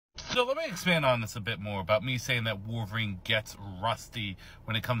So let me expand on this a bit more about me saying that Wolverine gets rusty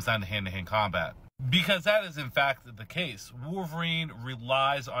when it comes down to hand-to-hand combat. Because that is in fact the case. Wolverine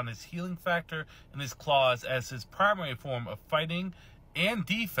relies on his healing factor and his claws as his primary form of fighting and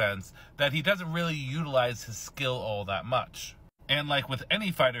defense, that he doesn't really utilize his skill all that much. And like with any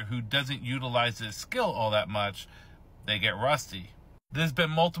fighter who doesn't utilize his skill all that much, they get rusty. There's been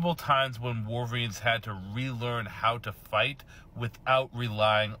multiple times when Wolverine's had to relearn how to fight without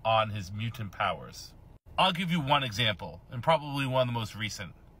relying on his mutant powers. I'll give you one example, and probably one of the most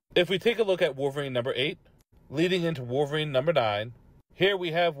recent. If we take a look at Wolverine number 8, leading into Wolverine number 9, here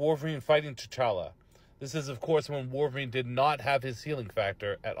we have Wolverine fighting T'Challa. This is, of course, when Wolverine did not have his healing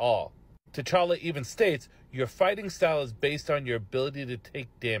factor at all. T'Challa even states, your fighting style is based on your ability to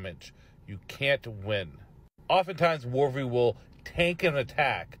take damage. You can't win. Oftentimes, Wolverine will tank an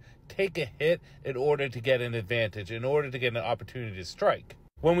attack, take a hit in order to get an advantage, in order to get an opportunity to strike.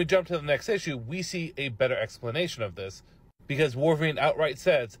 When we jump to the next issue, we see a better explanation of this, because Wolverine outright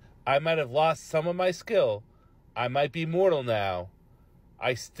says, I might have lost some of my skill, I might be mortal now,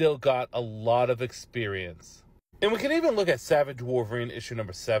 I still got a lot of experience. And we can even look at Savage Wolverine issue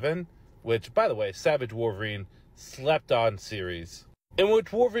number 7, which, by the way, Savage Wolverine slept on series, in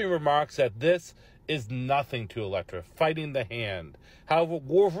which Wolverine remarks that this is nothing to Elektra, fighting the hand. However,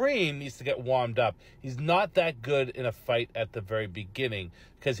 Wolverine needs to get warmed up. He's not that good in a fight at the very beginning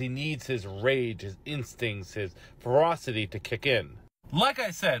because he needs his rage, his instincts, his ferocity to kick in. Like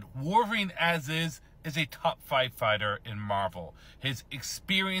I said, Wolverine as is a top 5 fighter in Marvel. His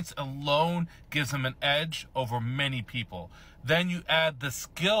experience alone gives him an edge over many people. Then you add the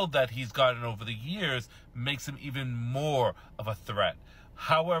skill that he's gotten over the years, makes him even more of a threat.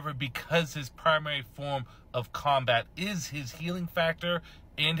 However, because his primary form of combat is his healing factor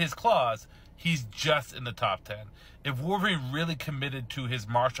and his claws, he's just in the top 10. If Wolverine really committed to his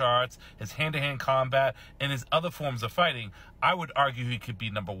martial arts, his hand-to-hand combat, and his other forms of fighting, I would argue he could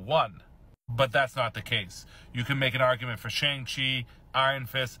be number 1. But that's not the case. You can make an argument for Shang-Chi, Iron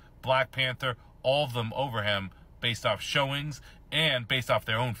Fist, Black Panther, all of them over him, based off showings and based off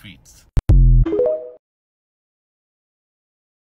their own feats.